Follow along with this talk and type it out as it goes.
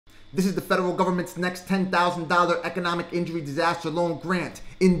This is the federal government's next $10,000 economic injury disaster loan grant.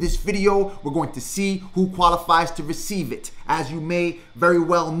 In this video, we're going to see who qualifies to receive it. As you may very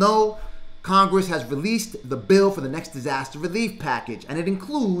well know, Congress has released the bill for the next disaster relief package, and it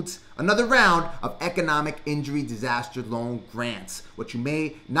includes another round of economic injury disaster loan grants. What you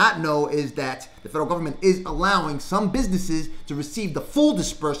may not know is that the federal government is allowing some businesses to receive the full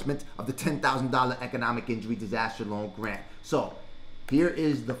disbursement of the $10,000 economic injury disaster loan grant. So, here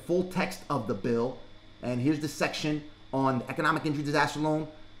is the full text of the bill, and here's the section on the economic injury disaster loan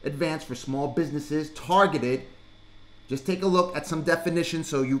advance for small businesses targeted. Just take a look at some definitions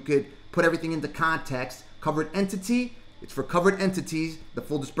so you could put everything into context. Covered entity, it's for covered entities, the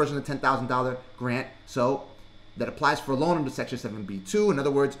full disbursement of $10,000 grant. So that applies for a loan under Section 7B2. In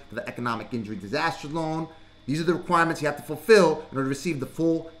other words, for the economic injury disaster loan. These are the requirements you have to fulfill in order to receive the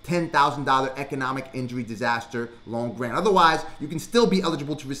full $10,000 economic injury disaster loan grant. Otherwise, you can still be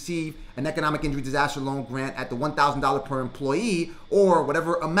eligible to receive an economic injury disaster loan grant at the $1,000 per employee, or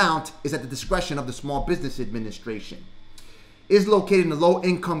whatever amount is at the discretion of the Small Business Administration. Is located in a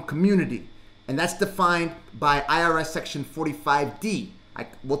low-income community, and that's defined by IRS Section 45D.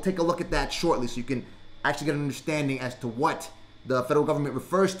 We'll take a look at that shortly so you can actually get an understanding as to what the federal government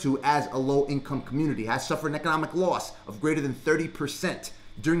refers to as a low-income community. Has suffered an economic loss of greater than 30%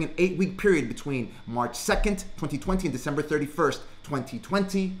 during an 8-week period between March 2nd, 2020 and December 31st,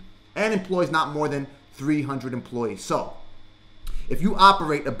 2020, and employs not more than 300 employees. So, if you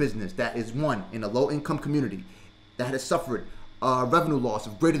operate a business that is in a low-income community that has suffered a revenue loss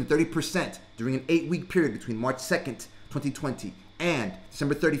of greater than 30% during an 8-week period between March 2nd, 2020 and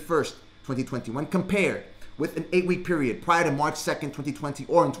December 31st, 2020, when compared with an 8-week period prior to March 2nd, 2020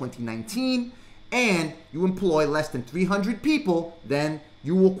 or in 2019, and you employ less than 300 people, then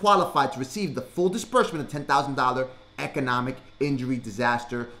you will qualify to receive the full disbursement of $10,000 economic injury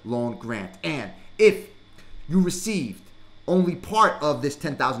disaster loan grant. And if you received only part of this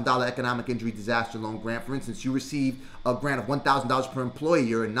 $10,000 economic injury disaster loan grant, for instance, you received a grant of $1,000 per employee,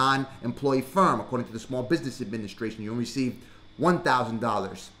 you're a non-employee firm, according to the Small Business Administration, you only received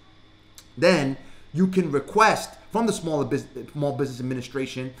 $1,000, then you can request from the Small Business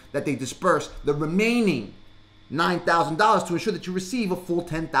Administration that they disperse the remaining $9,000 to ensure that you receive a full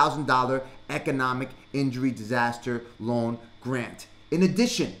 $10,000 economic injury disaster loan grant. In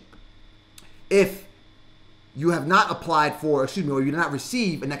addition, if you have not applied for, or you did not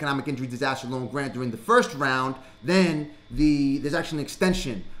receive an economic injury disaster loan grant during the first round, then there's actually an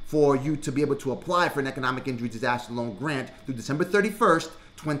extension for you to be able to apply for an economic injury disaster loan grant through December 31st,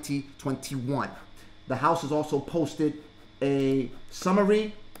 2021. The House has also posted a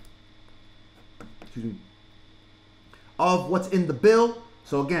summary of what's in the bill.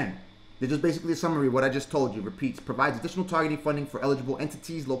 So again, this is basically a summary of what I just told you. Repeats, provides additional targeting funding for eligible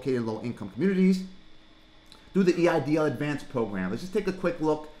entities located in low-income communities through the EIDL Advance program. Let's just take a quick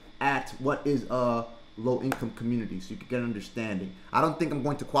look at what is a low-income community so you can get an understanding. I don't think I'm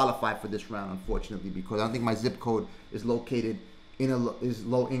going to qualify for this round, unfortunately, because I don't think my zip code is located is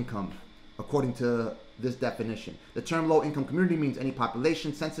low income, according to this definition. The term low-income community means any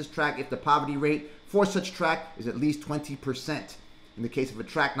population census tract if the poverty rate for such tract is at least 20%. In the case of a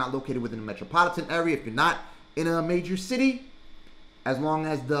tract not located within a metropolitan area, if you're not in a major city, as long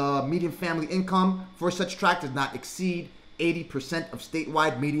as the median family income for such tract does not exceed 80% of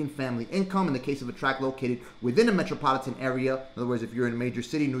statewide median family income. In the case of a tract located within a metropolitan area, in other words, if you're in a major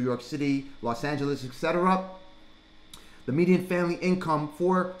city, New York City, Los Angeles, etc., the median family income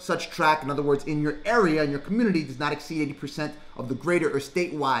for such tract, in other words, in your area, in your community, does not exceed 80% of the greater or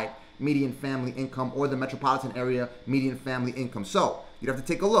statewide median family income or the metropolitan area median family income. So you'd have to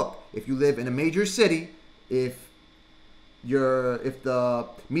take a look. If you live in a major city, if the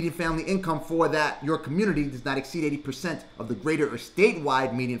median family income for your community does not exceed 80% of the greater or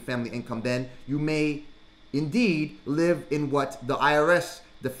statewide median family income, then you may indeed live in what the IRS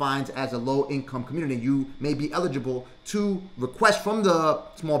defines as a low-income community. You may be eligible to request from the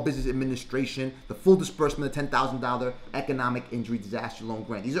Small Business Administration the full disbursement of $10,000 economic injury disaster loan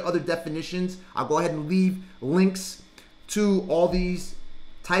grant. These are other definitions. I'll go ahead and leave links to all these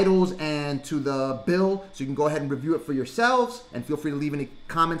titles and to the bill so you can go ahead and review it for yourselves, and feel free to leave any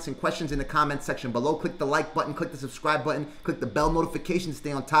comments and questions in the comment section below. Click the like button, click the subscribe button, click the bell notification to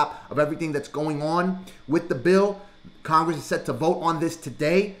stay on top of everything that's going on with the bill. Congress is set to vote on this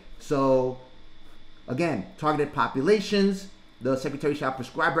today. So again, targeted populations, the Secretary shall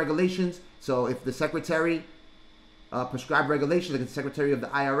prescribe regulations. So if the Secretary prescribed regulations, like the Secretary of the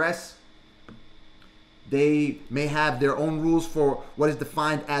IRS, They may have their own rules for what is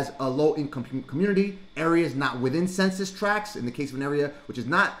defined as a low-income community, areas not within census tracts. In the case of an area which is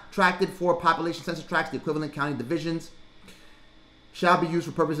not tracted for population census tracts, the equivalent county divisions shall be used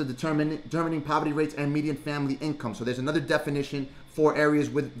for purposes of determining poverty rates and median family income. So there's another definition for areas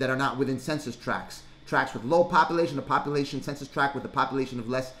that are not within census tracts. Tracts with low population, a population census tract with a population of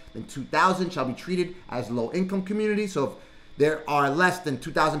less than 2,000 shall be treated as low-income communities. So if there are less than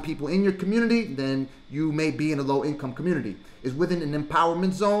 2,000 people in your community, then you may be in a low-income community. Is within an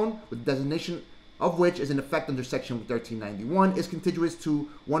empowerment zone, with designation of which is in effect under Section 1391, is contiguous to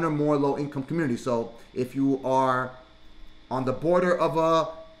one or more low-income communities. So if you are on the border of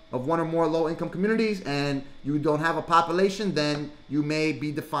one or more low-income communities and you don't have a population, then you may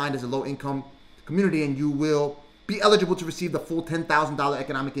be defined as a low-income community and you will be eligible to receive the full $10,000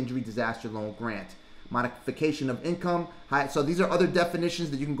 economic injury disaster loan grant. Modification of income. So these are other definitions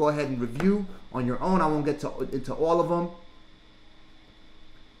that you can go ahead and review on your own. I won't get into all of them.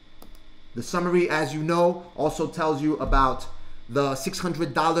 The summary, as you know, also tells you about the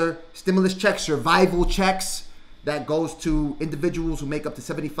 $600 stimulus check, survival checks, that goes to individuals who make up to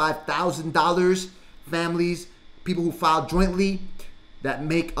 $75,000, families, people who file jointly that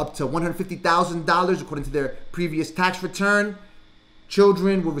make up to $150,000 according to their previous tax return.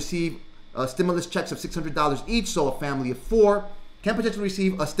 Children will receive stimulus checks of $600 each, so a family of 4 can potentially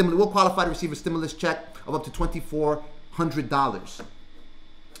receive a stimulus, will qualify to receive a stimulus check of up to $2,400.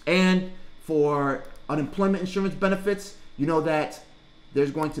 And for unemployment insurance benefits, you know that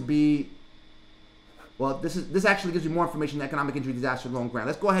there's going to be, well, this actually gives you more information on the economic injury disaster loan grant.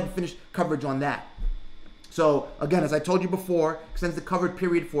 Let's go ahead and finish coverage on that. So again, as I told you before, extends the covered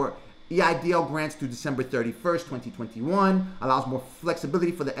period for EIDL grants through December 31st, 2021, allows more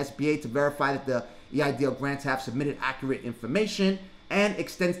flexibility for the SBA to verify that the EIDL grants have submitted accurate information, and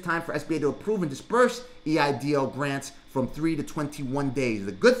extends time for SBA to approve and disperse EIDL grants from 3 to 21 days.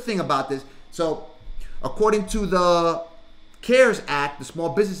 The good thing about this, so according to the CARES Act, the Small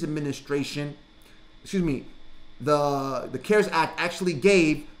Business Administration, the CARES Act actually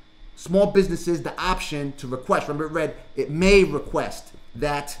gave small businesses the option to request. Remember, it read, it may request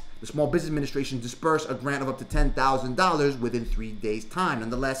that the Small Business Administration disperse a grant of up to $10,000 within 3 days' time.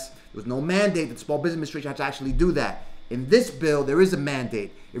 Nonetheless, there was no mandate that the Small Business Administration had to actually do that. In this bill, there is a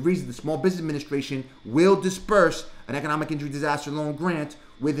mandate. It reads that the Small Business Administration will disperse an economic injury disaster loan grant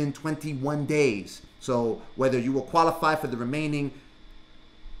within 21 days. So whether you will qualify for the remaining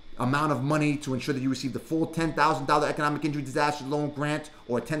amount of money to ensure that you receive the full $10,000 economic injury disaster loan grant,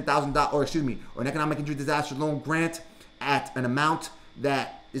 or or an economic injury disaster loan grant at an amount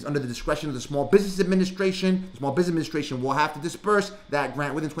that is under the discretion of the Small Business Administration. The Small Business Administration will have to disperse that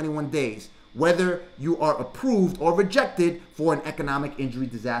grant within 21 days, whether you are approved or rejected for an economic injury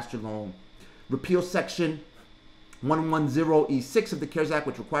disaster loan. Repeal Section 110E6 of the CARES Act,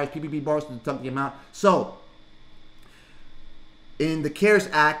 which requires PPP borrowers to deduct the amount. So, in the CARES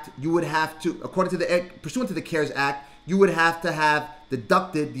Act, you would have to, pursuant to the CARES Act, you would have to have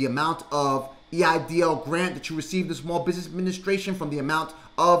deducted the amount of EIDL grant that you received the Small Business Administration from the amount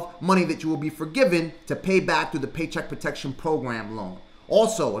of money that you will be forgiven to pay back through the Paycheck Protection Program loan.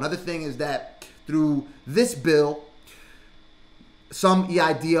 Also, another thing is that through this bill, some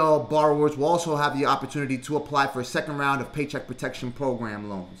EIDL borrowers will also have the opportunity to apply for a second round of Paycheck Protection Program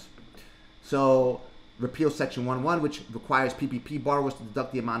loans. So, repeal Section 1.1, which requires PPP borrowers to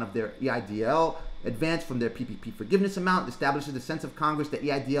deduct the amount of their EIDL advance from their PPP forgiveness amount, establishes the sense of Congress that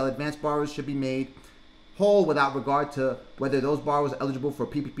EIDL advance borrowers should be made whole without regard to whether those borrowers are eligible for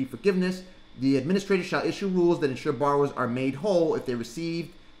PPP forgiveness. The administrator shall issue rules that ensure borrowers are made whole if they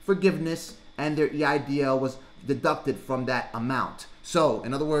received forgiveness and their EIDL was deducted from that amount. So,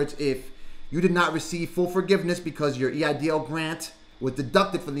 in other words, if you did not receive full forgiveness because your EIDL grant was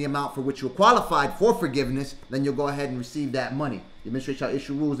deducted from the amount for which you were qualified for forgiveness, then you'll go ahead and receive that money. The administration shall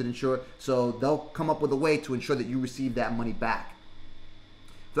issue rules that ensure, so they'll come up with a way to ensure that you receive that money back.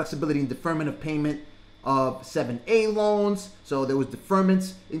 Flexibility and deferment of payment of 7A loans. So there was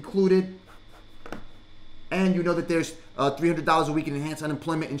deferments included. And you know that there's $300 a week in enhanced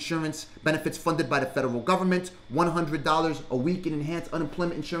unemployment insurance benefits funded by the federal government, $100 a week in enhanced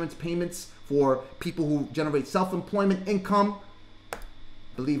unemployment insurance payments for people who generate self-employment income. I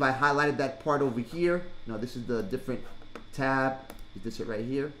believe I highlighted that part over here. No, this is the different tab. Is this it right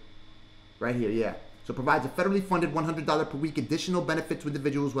here? Right here, yeah. So provides a federally funded $100 per week additional benefit to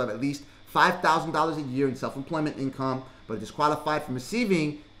individuals who have at least $5,000 a year in self-employment income, but are disqualified from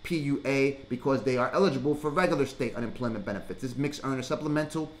receiving PUA because they are eligible for regular state unemployment benefits. This mixed earner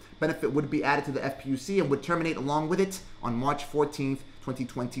supplemental benefit would be added to the FPUC and would terminate along with it on March 14th,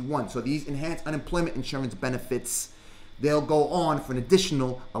 2021. So these enhanced unemployment insurance benefits, they'll go on for an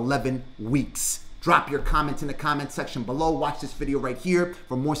additional 11 weeks. Drop your comments in the comment section below. Watch this video right here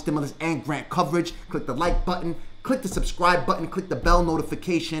for more stimulus and grant coverage. Click the like button, click the subscribe button, click the bell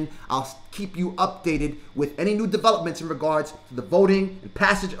notification. I'll keep you updated with any new developments in regards to the voting and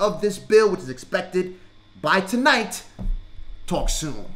passage of this bill, which is expected by tonight. Talk soon.